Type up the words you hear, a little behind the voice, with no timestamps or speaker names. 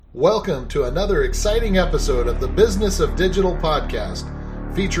Welcome to another exciting episode of the Business of Digital podcast,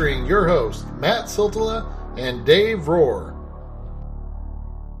 featuring your hosts, Matt Siltala and Dave Rohr.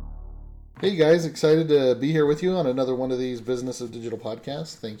 Hey guys, excited to be here with you on another one of these Business of Digital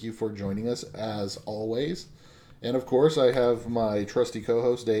podcasts. Thank you for joining us as always. And of course, I have my trusty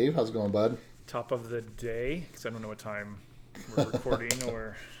co-host, Dave. How's it going, bud? Top of the day, because I don't know what time we're recording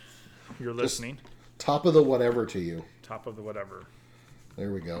or you're listening. Just top of the whatever to you. Top of the whatever.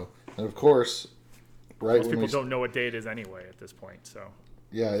 There we go. And of course, right Most people don't know what day it is anyway at this point. So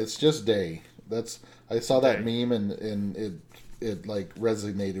yeah, it's just day. I saw that day. meme and it like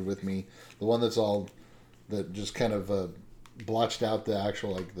resonated with me. The one that just kind of blotched out the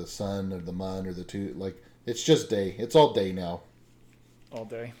actual like the sun or the moon or the two. Like it's just day. It's all day now. All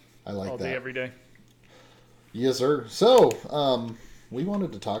day. I like all that. All day, every day. Yes, sir. So we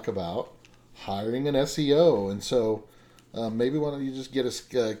wanted to talk about hiring an SEO, and so. Maybe why don't you just get us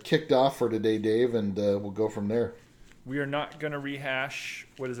kicked off for today, Dave, and we'll go from there. We are not going to rehash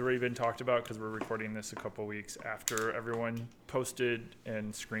what has already been talked about because we're recording this a couple weeks after everyone posted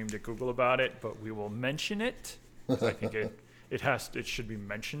and screamed at Google about it, but we will mention it. I think it should be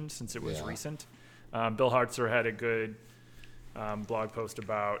mentioned since it was recent. Bill Hartzer had a good blog post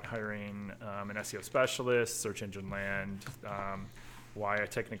about hiring an SEO specialist, search engine land, why a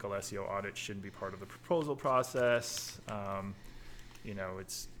technical SEO audit shouldn't be part of the proposal process.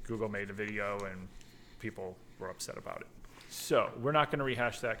 It's Google made a video and people were upset about it. So we're not going to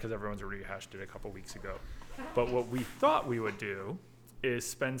rehash that because everyone's already rehashed it a couple weeks ago. But what we thought we would do is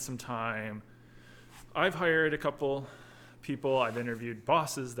spend some time. I've hired a couple people. I've interviewed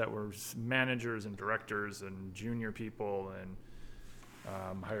bosses that were managers and directors and junior people, and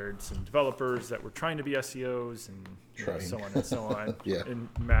hired some developers that were trying to be SEOs and so on and so on. Yeah. And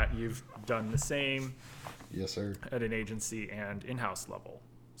Matt, you've done the same. Yes, sir. At an agency and in-house level.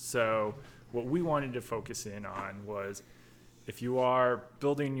 So what we wanted to focus in on was if you are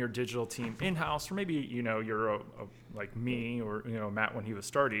building your digital team in-house, or maybe you're like me or Matt when he was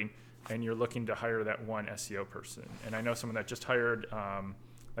starting, and you're looking to hire that one SEO person. And I know someone that just hired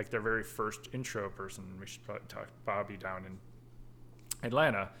like their very first intro person. We should probably talk Bobby down in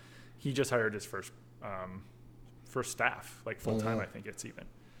Atlanta. He just hired his first staff, like full-time. I think it's even.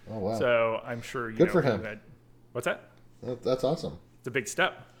 Oh, wow. So I'm sure good for him. What's that? That's awesome. It's a big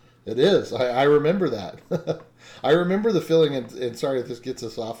step. It is. I remember that. I remember the feeling, and sorry if this gets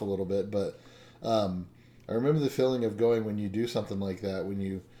us off a little bit, but I remember the feeling of going when you do something like that, when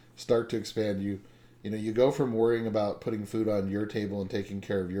you start to expand, you go from worrying about putting food on your table and taking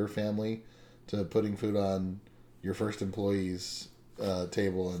care of your family to putting food on your first employee's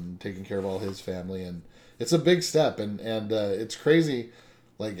table and taking care of all his family. And it's a big step, and it's crazy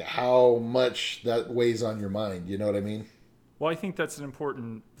like how much that weighs on your mind. You know what I mean? Well, I think that's an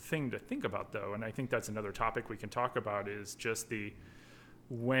important thing to think about, though. And I think that's another topic we can talk about is just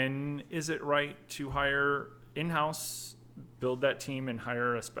when is it right to hire in-house, build that team and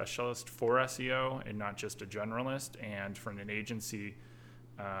hire a specialist for SEO and not just a generalist. And for an agency,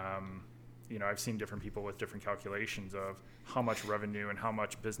 I've seen different people with different calculations of how much revenue and how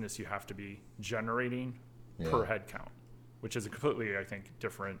much business you have to be generating per head count, which is a completely, I think,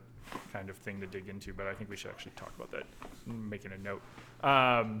 different kind of thing to dig into. But I think we should actually talk about that, making a note.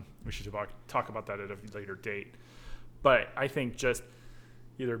 We should talk about that at a later date. But I think just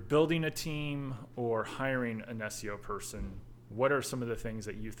either building a team or hiring an SEO person, what are some of the things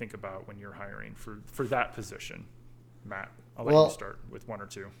that you think about when you're hiring for that position? Matt, I'll let you start with one or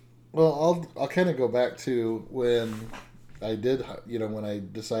two. Well, I'll kind of go back to when I did, when I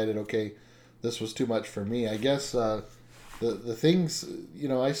decided, okay, this was too much for me. I guess the things,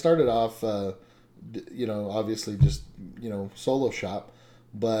 I started off, obviously just, solo shop.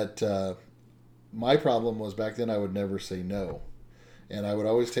 But my problem was back then I would never say no. And I would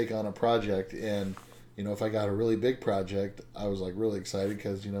always take on a project. And, if I got a really big project, I was like really excited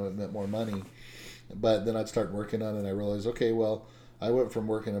because, it meant more money. But then I'd start working on it and I realized, okay, well, I went from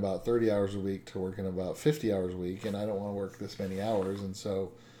working about 30 hours a week to working about 50 hours a week, and I don't want to work this many hours, and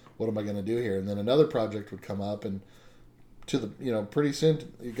so what am I going to do here? And then another project would come up, and pretty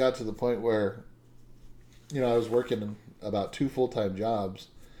soon it got to the point where, I was working about 2 full-time jobs,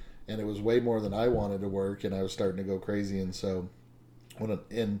 and it was way more than I wanted to work, and I was starting to go crazy, and so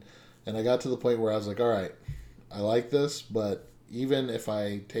and I got to the point where I was like, all right, I like this, but even if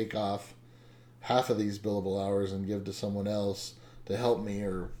I take off half of these billable hours and give to someone else to help me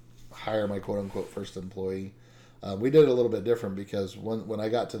or hire my quote-unquote first employee. We did it a little bit different because when I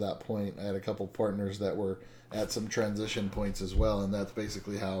got to that point, I had a couple partners that were at some transition points as well, and that's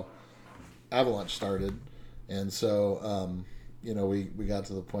basically how Avalanche started. And so we got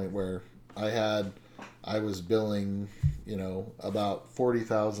to the point where I was billing, about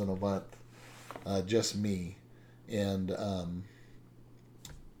 40,000 a month, just me, and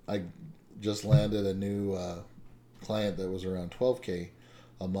I just landed a new client that was around 12K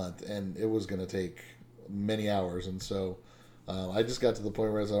a month, and it was going to take many hours, and so I just got to the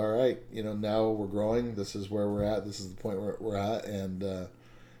point where I said, all right, now we're growing. This is where we're at. This is the point where we're at, and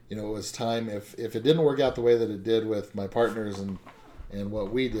it was time. If it didn't work out the way that it did with my partners and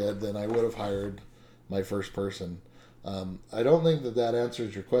what we did, then I would have hired my first person. I don't think that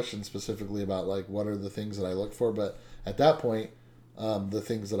answers your question specifically about like what are the things that I look for, but at that point, the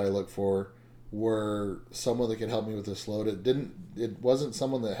things that I look for were someone that could help me with this load. It wasn't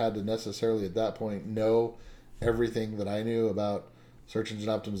someone that had to necessarily at that point know everything that I knew about search engine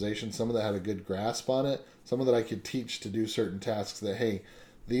optimization. Someone that had a good grasp on it, someone that I could teach to do certain tasks that, hey,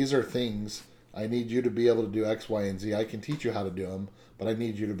 these are things I need you to be able to do X, Y, and Z. I can teach you how to do them, but I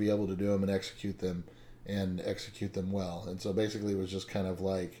need you to be able to do them and execute them well. And so basically it was just kind of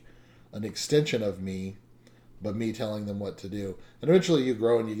like an extension of me, but me telling them what to do. And eventually you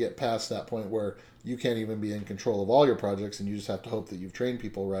grow and you get past that point where you can't even be in control of all your projects, and you just have to hope that you've trained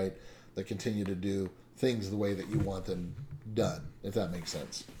people right that continue to do things the way that you want them done, if that makes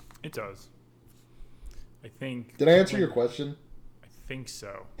sense. It does. I think. Did I answer your question? I think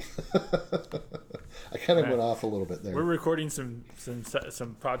so. I kind of went off a little bit there. We're recording some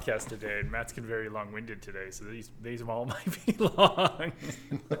podcasts today, and Matt's getting very long-winded today, so these all might be long.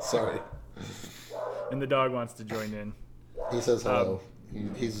 Sorry. And the dog wants to join in. He says hello.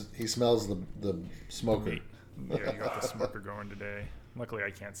 He smells the smoker. Yeah, you got the smoker going today. Luckily,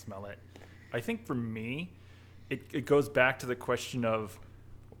 I can't smell it. I think for me, it goes back to the question of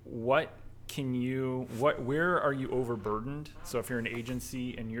where are you overburdened? So if you're an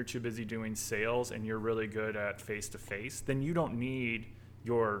agency and you're too busy doing sales and you're really good at face-to-face, then you don't need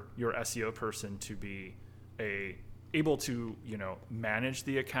your SEO person to be able to, manage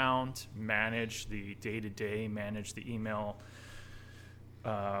the account, manage the day-to-day, manage the email,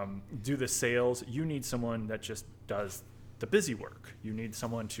 do the sales. You need someone that just does the busy work. You need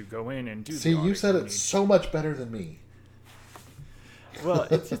someone to go in and do. See, you said it so much better than me. Well,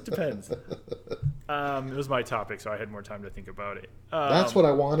 it just depends. It was my topic, so I had more time to think about it. That's what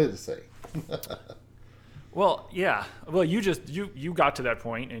I wanted to say. Well, yeah. Well, you got to that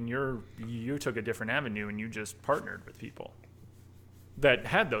point, and you took a different avenue, and you just partnered with people that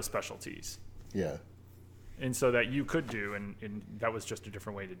had those specialties. Yeah. And so that you could do, and that was just a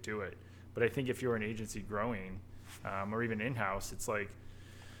different way to do it. But I think if you're an agency growing, or even in-house, it's like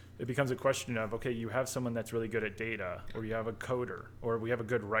it becomes a question of, okay, you have someone that's really good at data, or you have a coder, or we have a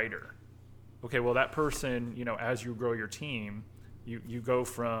good writer. Okay, well, that person, as you grow your team, you go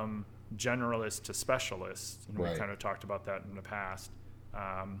from generalist to specialist, and right. We kind of talked about that in the past.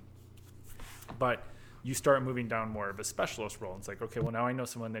 But you start moving down more of a specialist role. It's like, okay, well, now I know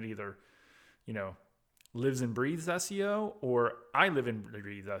someone that either, lives and breathes SEO, or I live and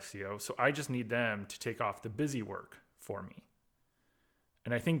breathe SEO, so I just need them to take off the busy work for me.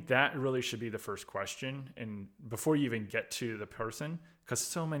 And I think that really should be the first question, and before you even get to the person, because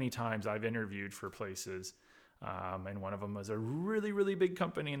so many times I've interviewed for places, and one of them was a really, really big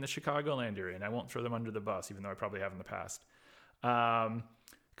company in the Chicagoland area, and I won't throw them under the bus, even though I probably have in the past.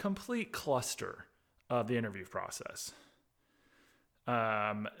 Complete cluster of the interview process.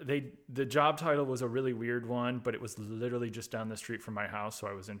 The job title was a really weird one, but it was literally just down the street from my house, so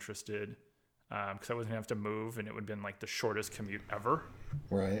I was interested because I wasn't gonna have to move, and it would have been like the shortest commute ever.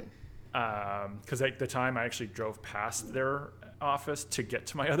 Right. Because at the time I actually drove past their office to get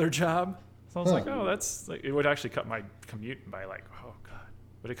to my other job, so I was like, oh, that's like, it would actually cut my commute by like, oh god,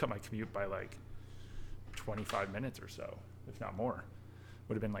 would it cut my commute by like 25 minutes or so, if not more.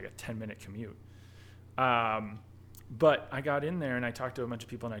 Would have been like a 10-minute commute. But I got in there and I talked to a bunch of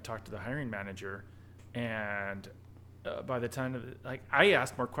people, and I talked to the hiring manager, and by the time I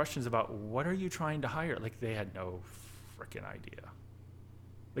asked more questions about what are you trying to hire? Like they had no freaking idea.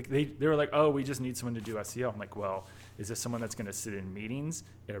 Like they were like, oh, we just need someone to do SEO. I'm like, well, is this someone that's going to sit in meetings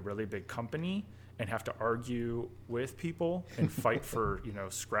at a really big company and have to argue with people and fight for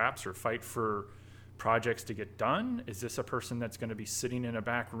scraps or fight for projects to get done? Is this a person that's going to be sitting in a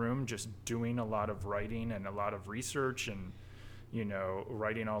back room just doing a lot of writing and a lot of research and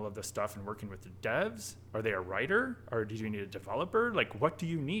writing all of the stuff and working with the devs? Are they a writer, or do you need a developer? Like, what do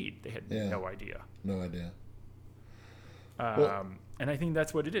you need? They had no idea. No idea. And I think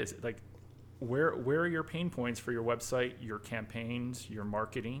that's what it is. Like, where are your pain points for your website, your campaigns, your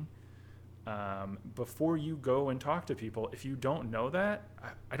marketing? Before you go and talk to people, if you don't know that,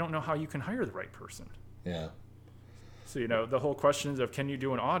 I don't know how you can hire the right person. Yeah. So, the whole questions of can you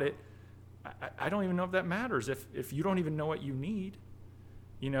do an audit? I don't even know if that matters if you don't even know what you need.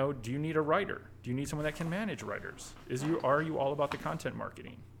 Do you need a writer? Do you need someone that can manage writers? Are you all about the content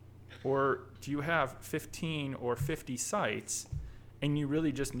marketing? Or do you have 15 or 50 sites and you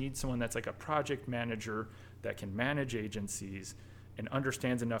really just need someone that's like a project manager that can manage agencies and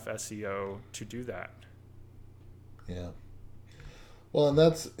understands enough SEO to do that? Yeah. Well, and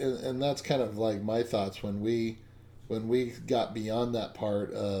that's kind of like my thoughts when we got beyond that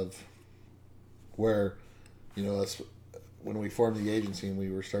part of where, us, when we formed the agency and we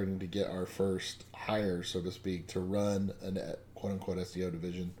were starting to get our first hire, so to speak, to run an quote unquote SEO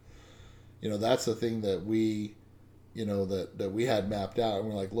division. That's the thing that we, that we had mapped out, and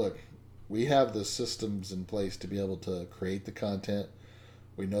we're like, look, we have the systems in place to be able to create the content.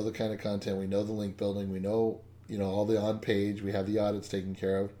 We know the kind of content. We know the link building. We know, all the on page. We have the audits taken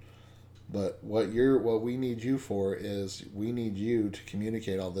care of. But what we need you for is we need you to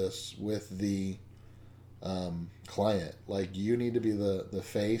communicate all this with the client. Like, you need to be the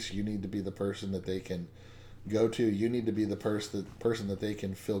face. You need to be the person that they can go to. You need to be the person that they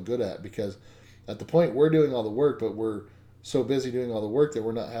can feel good at, because at the point we're doing all the work, but we're so busy doing all the work that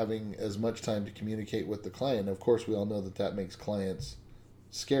we're not having as much time to communicate with the client. Of course, we all know that makes clients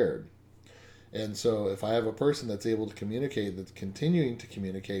scared. And so if I have a person that's able to communicate, that's continuing to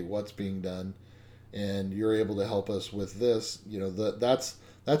communicate what's being done, and you're able to help us with this,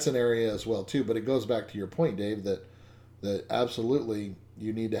 that's an area as well too. But it goes back to your point, Dave, that absolutely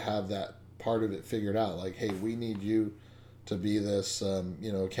you need to have that part of it figured out. Like, hey, we need you to be this,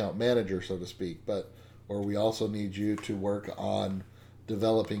 account manager, so to speak. Or we also need you to work on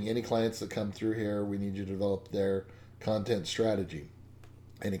developing any clients that come through here. We need you to develop their content strategy.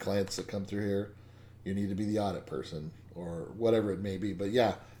 Any clients that come through here, you need to be the audit person or whatever it may be. But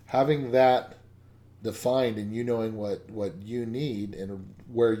yeah, having that defined and knowing what you need and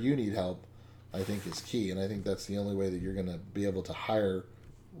where you need help, I think is key. And I think that's the only way that you're going to be able to hire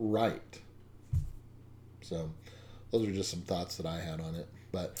right. So those are just some thoughts that I had on it.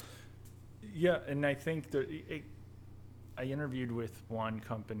 But yeah, and I think that I interviewed with one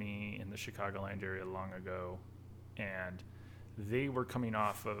company in the Chicagoland area long ago, and they were coming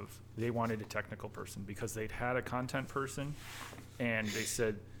off of, they wanted a technical person because they'd had a content person, and they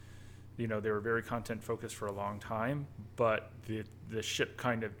said, they were very content focused for a long time, but the ship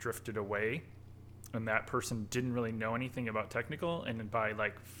kind of drifted away, and that person didn't really know anything about technical. And then by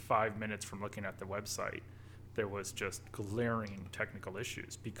like 5 minutes from looking at the website, there was just glaring technical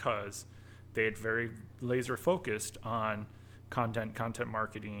issues because they had very laser focused on content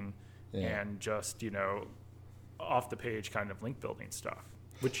marketing, and just, off the page kind of link building stuff,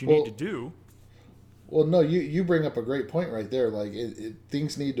 which you need to do. Well, no, you bring up a great point right there. Like,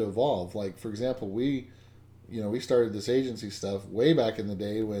 things need to evolve. Like, for example, we started this agency stuff way back in the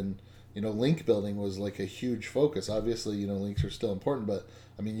day when, link building was like a huge focus. Obviously, links are still important, but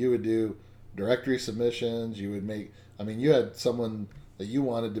I mean, you would do directory submissions. You would you had someone that you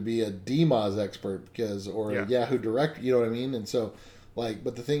wanted to be a DMOZ expert or a Yahoo direct, you know what I mean? And so,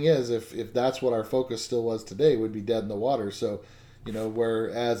 but the thing is, if that's what our focus still was today, we'd be dead in the water. So,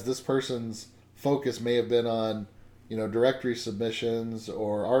 whereas this person's focus may have been on, directory submissions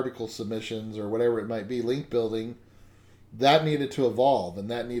or article submissions or whatever it might be, link building, that needed to evolve and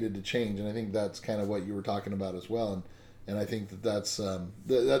that needed to change. And I think that's kind of what you were talking about as well. And I think that's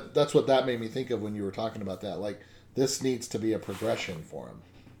what that made me think of when you were talking about that. Like, this needs to be a progression for them.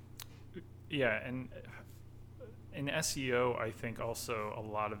 Yeah, and in SEO, I think also a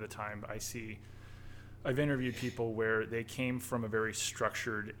lot of the time I've interviewed people where they came from a very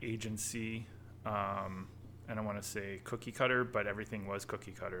structured agency. I don't want to say cookie cutter, but everything was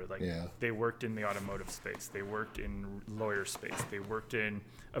cookie cutter. They worked in the automotive space. They worked in lawyer space. They worked in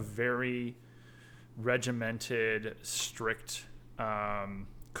a very regimented, strict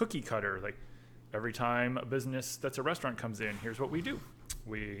cookie cutter. Like, every time a business that's a restaurant comes in, here's what we do.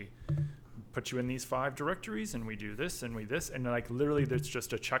 We put you in these 5 directories, and we do this, and we this. And like, literally, there's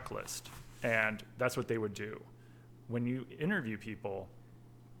just a checklist. And that's what they would do. When you interview people,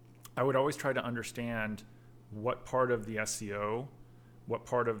 I would always try to understand what part of the SEO, what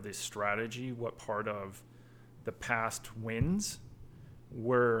part of the strategy, what part of the past wins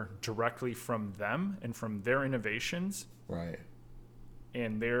were directly from them and from their innovations. Right.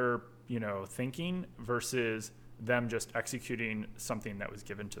 And their, thinking versus them just executing something that was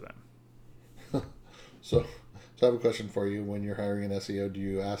given to them. So I have a question for you. When you're hiring an SEO, do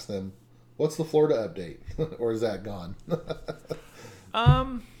you ask them, what's the Florida update? Or is that gone?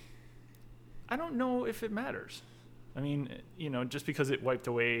 I don't know if it matters. I mean, just because it wiped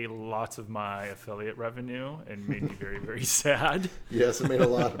away lots of my affiliate revenue and made me very, very sad. Yes, it made a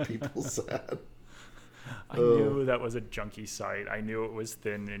lot of people sad. I knew that was a junky site. I knew it was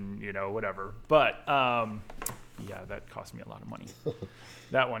thin and, whatever. But, yeah, that cost me a lot of money.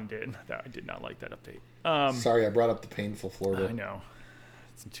 That one did. I did not like that update. Sorry, I brought up the painful Florida. I know.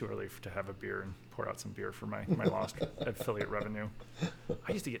 It's too early to have a beer and pour out some beer for my lost affiliate revenue.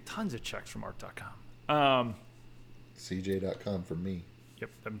 I used to get tons of checks from art.com. CJ.com for me. Yep,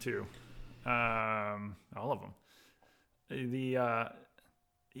 them too. All of them.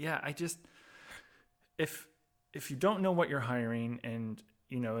 I just, if you don't know what you're hiring and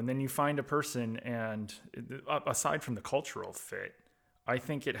then you find a person, and aside from the cultural fit, I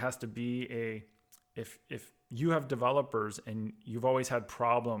think it has to be if you have developers and you've always had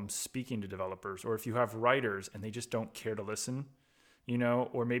problems speaking to developers, or if you have writers and they just don't care to listen,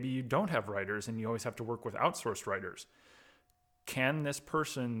 or maybe you don't have writers and you always have to work with outsourced writers. Can this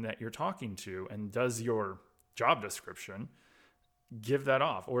person that you're talking to and does your job description give that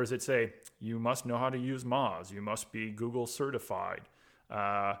off? Or does it say, you must know how to use Moz, you must be Google certified,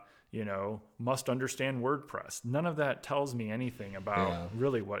 must understand WordPress? None of that tells me anything about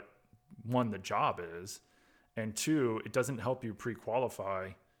really what, one, the job is, and two, it doesn't help you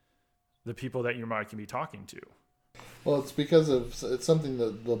pre-qualify the people that you might be talking to. Well, it's because it's something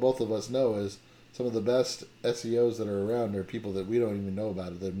that the both of us know is some of the best SEOs that are around are people that we don't even know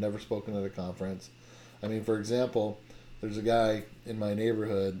about it. They've never spoken at a conference. I mean, for example, there's a guy in my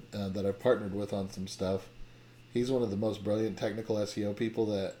neighborhood that I've partnered with on some stuff. He's one of the most brilliant technical SEO people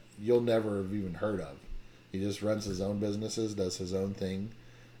that you'll never have even heard of. He just runs his own businesses, does his own thing.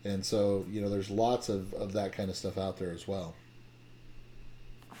 And so, there's lots of that kind of stuff out there as well.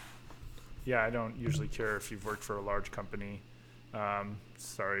 Yeah, I don't usually care if you've worked for a large company.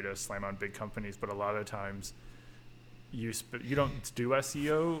 Sorry to slam on big companies, but a lot of times you don't do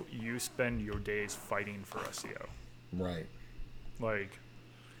SEO, you spend your days fighting for SEO. Right. Like,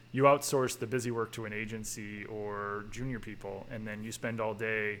 you outsource the busy work to an agency or junior people, and then you spend all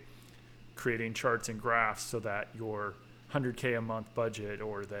day creating charts and graphs so that your $100K a month budget,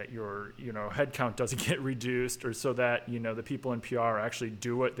 or that your headcount doesn't get reduced, or so that the people in PR actually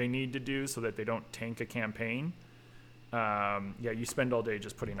do what they need to do so that they don't tank a campaign. You spend all day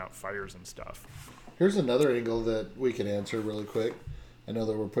just putting out fires and stuff. Here's another angle that we can answer really quick. I know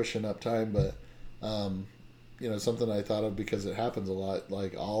that we're pushing up time, but something I thought of because it happens a lot.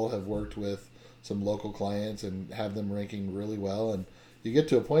 Like, I'll have worked with some local clients and have them ranking really well, and you get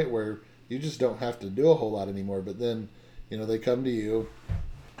to a point where you just don't have to do a whole lot anymore. But then they come to you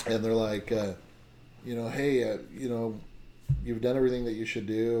and they're like, hey, you've done everything that you should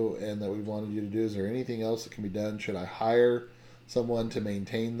do and that we wanted you to do. Is there anything else that can be done? Should I hire someone to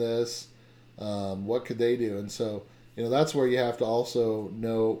maintain this? What could they do? And so, that's where you have to also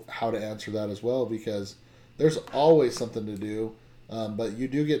know how to answer that as well, because there's always something to do. But you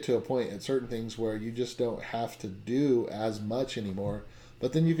do get to a point at certain things where you just don't have to do as much anymore.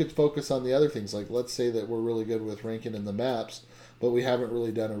 But then you could focus on the other things. Like, let's say that we're really good with ranking in the maps, but we haven't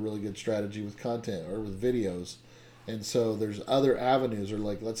really done a really good strategy with content or with videos. And so there's other avenues, or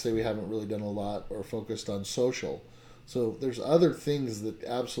like, let's say we haven't really done a lot or focused on social. So there's other things that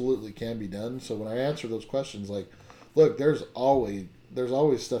absolutely can be done. So when I answer those questions, like, look, there's always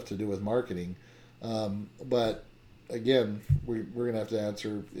stuff to do with marketing. But again, we're going to have to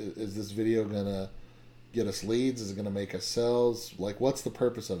answer, is this video going to get us leads? Is it going to make us sales? Like, what's the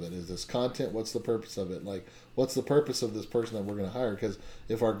purpose of it? Is this content? What's the purpose of it? Like, what's the purpose of this person that we're going to hire? Because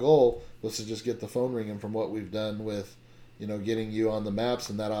if our goal was to just get the phone ringing from what we've done with, getting you on the maps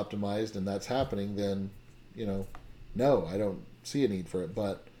and that optimized and that's happening, then, no, I don't see a need for it.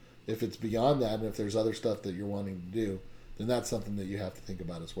 But if it's beyond that, and if there's other stuff that you're wanting to do, then that's something that you have to think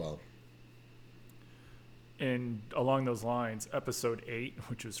about as well. And along those lines, episode 8,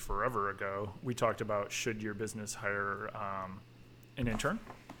 which was forever ago, we talked about, should your business hire an intern?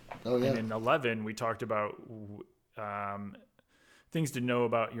 Oh, yeah. And in 11, we talked about things to know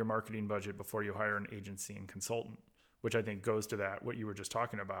about your marketing budget before you hire an agency and consultant, which I think goes to that, what you were just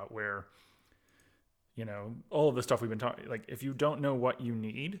talking about, where, all of the stuff we've been talking, like, if you don't know what you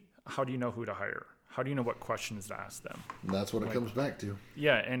need, how do you know who to hire? How do you know what questions to ask them? And that's what it comes back to.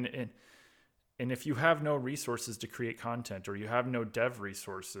 Yeah, and if you have no resources to create content, or you have no dev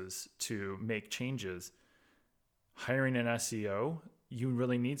resources to make changes, hiring an SEO, you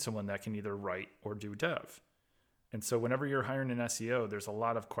really need someone that can either write or do dev. And so whenever you're hiring an SEO, there's a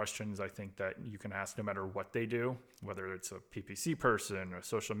lot of questions I think that you can ask no matter what they do, whether it's a PPC person or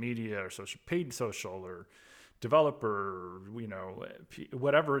social media or paid social or developer,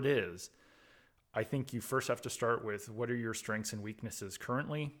 whatever it is. I think you first have to start with what are your strengths and weaknesses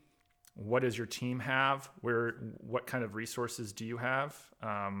currently? What does your team have? What kind of resources do you have?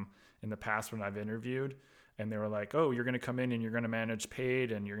 In the past when I've interviewed, and they were like, oh, you're going to come in and you're going to manage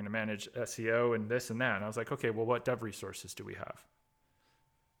paid and you're going to manage SEO and this and that. And I was like, okay, well, what dev resources do we have?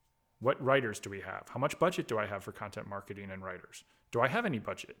 What writers do we have? How much budget do I have for content marketing and writers? Do I have any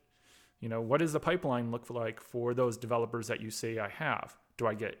budget? What does the pipeline look like for those developers that you say I have? Do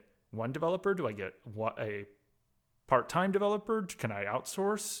I get one developer? Do I get a part-time developer? Can I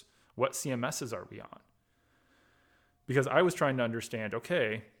outsource? What CMSs are we on? Because I was trying to understand,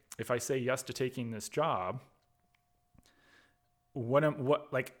 okay, if I say yes to taking this job,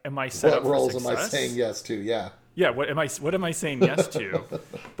 am I set up for success? What roles am I saying yes to? Yeah. Yeah, what am I saying yes to?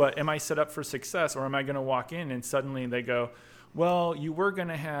 But am I set up for success, or am I going to walk in and suddenly they go, well, you were going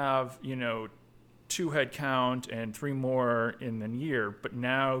to have, 2 head count and 3 more in the year, but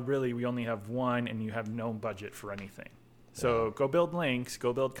now really we only have 1 and you have no budget for anything. So go build links,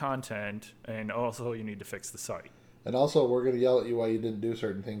 go build content, and also you need to fix the site. And also, we're going to yell at you why you didn't do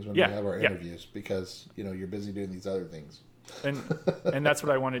certain things when we have our interviews because, you're busy doing these other things. And that's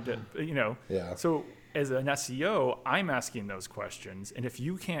what I wanted to, Yeah. So as an SEO, I'm asking those questions. And if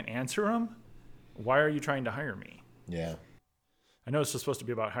you can't answer them, why are you trying to hire me? Yeah. I know it's supposed to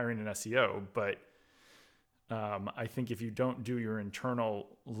be about hiring an SEO, but I think if you don't do your internal,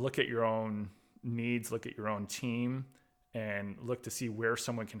 look at your own needs, look at your own team, and look to see where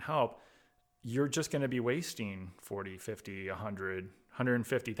someone can help, you're just going to be wasting $40, $50, $100,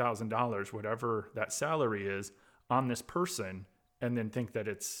 $150,000, whatever that salary is, on this person, and then think that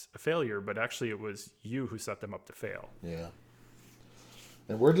it's a failure, but actually it was you who set them up to fail. Yeah.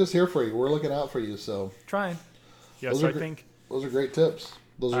 And we're just here for you. We're looking out for you. So trying. Yeah. So I think those are great tips.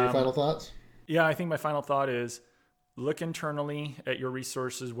 Those are your final thoughts? Yeah. I think my final thought is look internally at your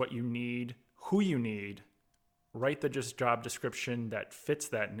resources, what you need, who you need, write the job description that fits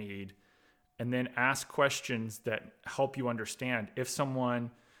that need, and then ask questions that help you understand if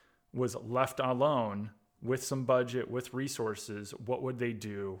someone was left alone with some budget, with resources, what would they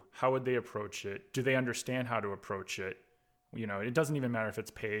do? How would they approach it? Do they understand how to approach it? It doesn't even matter if it's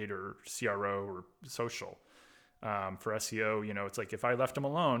paid or CRO or social. For SEO, it's like if I left them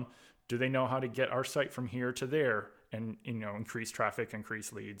alone, do they know how to get our site from here to there and, increase traffic,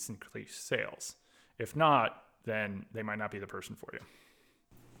 increase leads, increase sales? If not, then they might not be the person for you.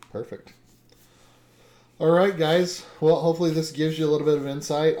 Perfect. All right, guys. Well, hopefully this gives you a little bit of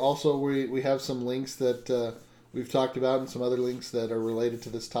insight. Also, we have some links that we've talked about and some other links that are related to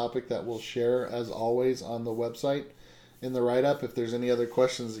this topic that we'll share, as always, on the website in the write-up. If there's any other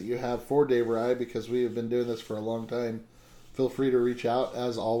questions that you have for Dave or I, because we have been doing this for a long time, feel free to reach out,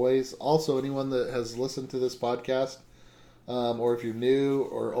 as always. Also, anyone that has listened to this podcast, or if you're new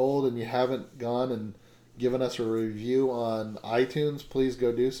or old and you haven't gone and given us a review on iTunes, please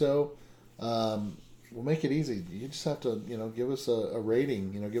go do so. We'll make it easy. You just have to, give us a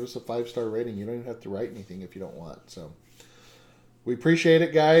rating. Give us a 5-star rating. You don't even have to write anything if you don't want. So we appreciate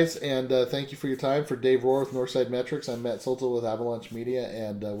it, guys, and thank you for your time. For Dave Rohr with Northside Metrics, I'm Matt Soltel with Avalanche Media,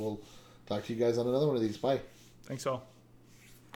 and we'll talk to you guys on another one of these. Bye. Thanks all.